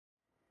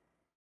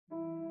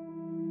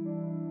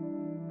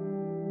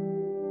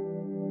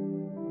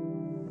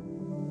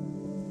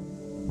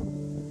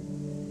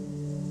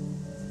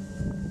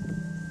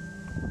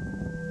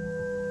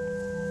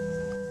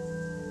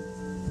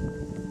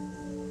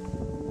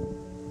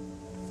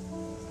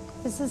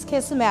This is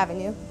Kissam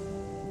Avenue.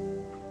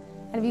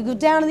 And if you go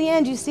down to the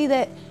end, you see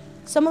that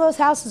some of those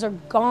houses are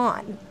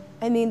gone.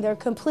 I mean, they're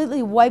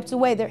completely wiped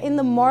away. They're in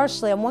the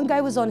marshland. One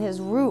guy was on his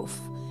roof,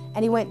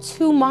 and he went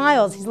 2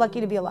 miles. He's lucky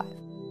to be alive.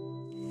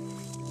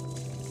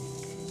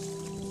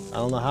 I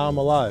don't know how I'm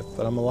alive,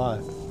 but I'm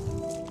alive.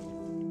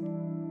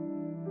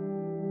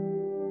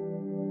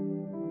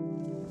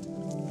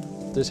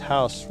 This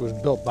house was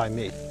built by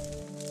me.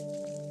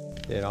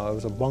 You know, it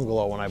was a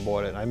bungalow when I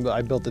bought it.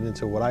 I built it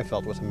into what I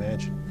felt was a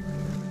mansion.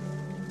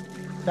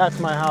 That's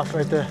my house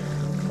right there.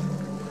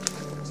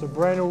 It's a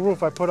brand new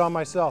roof I put on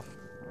myself.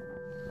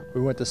 We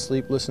went to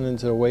sleep listening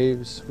to the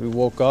waves. We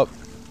woke up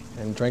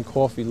and drank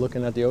coffee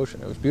looking at the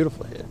ocean. It was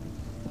beautiful here.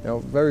 You know,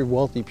 very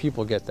wealthy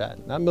people get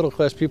that, not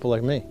middle-class people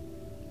like me.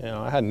 You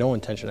know, I had no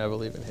intention of ever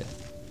leaving here.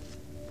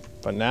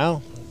 But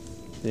now,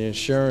 the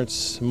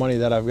insurance money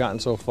that I've gotten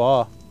so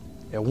far,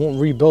 it won't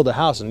rebuild a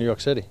house in New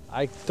York City.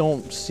 I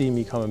don't see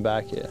me coming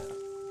back here.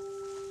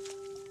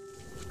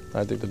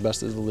 I think the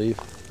best is to leave.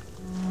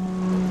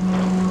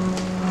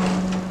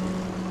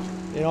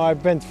 You know,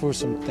 I've been through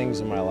some things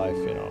in my life,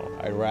 you know,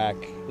 Iraq,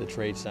 the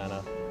Trade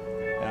Center,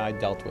 and I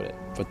dealt with it.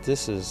 But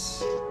this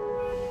is,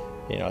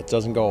 you know, it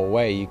doesn't go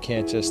away. You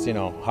can't just, you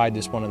know, hide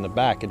this one in the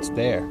back. It's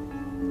there,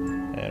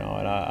 you know,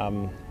 and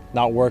I'm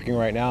not working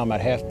right now. I'm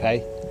at half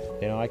pay.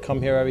 You know, I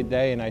come here every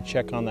day and I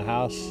check on the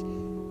house.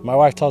 My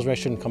wife tells me I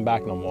shouldn't come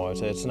back no more.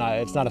 It's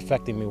not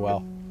affecting me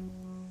well.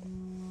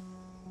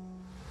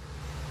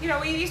 You know,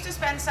 we used to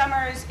spend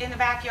summers in the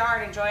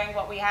backyard enjoying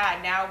what we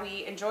had. Now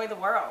we enjoy the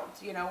world.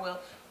 You know,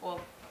 we'll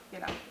you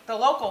know, the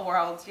local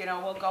world. You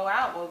know, we'll go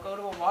out. We'll go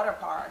to a water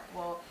park.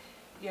 We'll,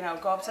 you know,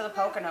 go up to the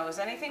Poconos.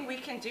 Anything we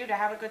can do to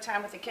have a good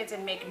time with the kids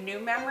and make new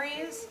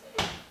memories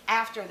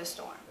after the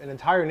storm. An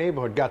entire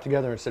neighborhood got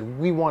together and said,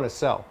 we want to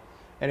sell.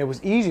 And it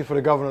was easy for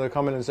the governor to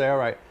come in and say, all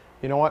right,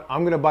 you know what,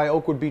 I'm going to buy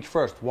Oakwood Beach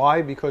first.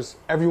 Why? Because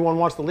everyone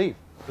wants to leave.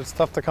 It's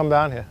tough to come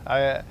down here.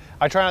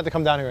 I try not to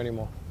come down here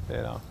anymore, you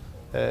know.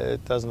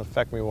 It doesn't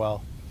affect me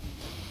well.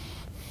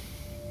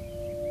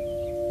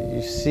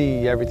 You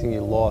see everything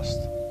you lost.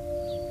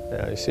 You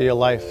know, you see your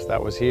life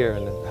that was here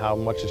and how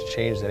much has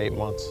changed in 8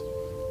 months.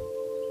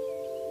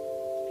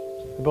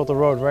 They built a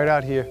road right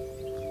out here.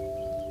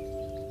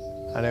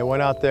 And they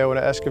went out there with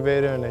an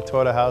excavator and they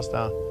tore the house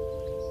down.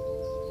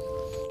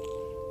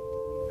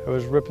 It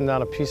was ripping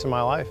down a piece of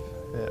my life.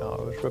 You know,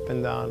 it was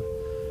ripping down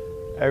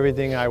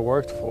everything I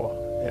worked for.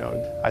 You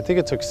know, I think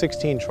it took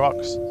 16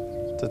 trucks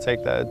to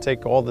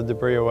take all the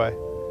debris away.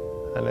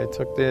 And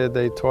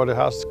they tore the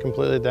house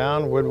completely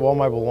down with all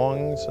my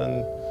belongings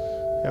and,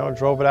 you know,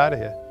 drove it out of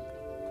here.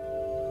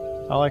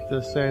 I like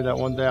to say that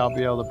one day I'll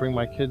be able to bring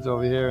my kids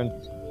over here and,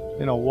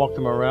 you know, walk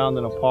them around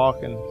in a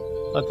park and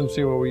let them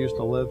see where we used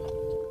to live.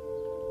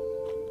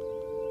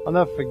 I'll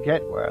never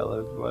forget where I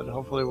lived, but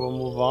hopefully we'll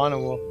move on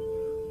and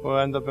we'll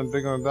end up in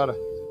bigger and better.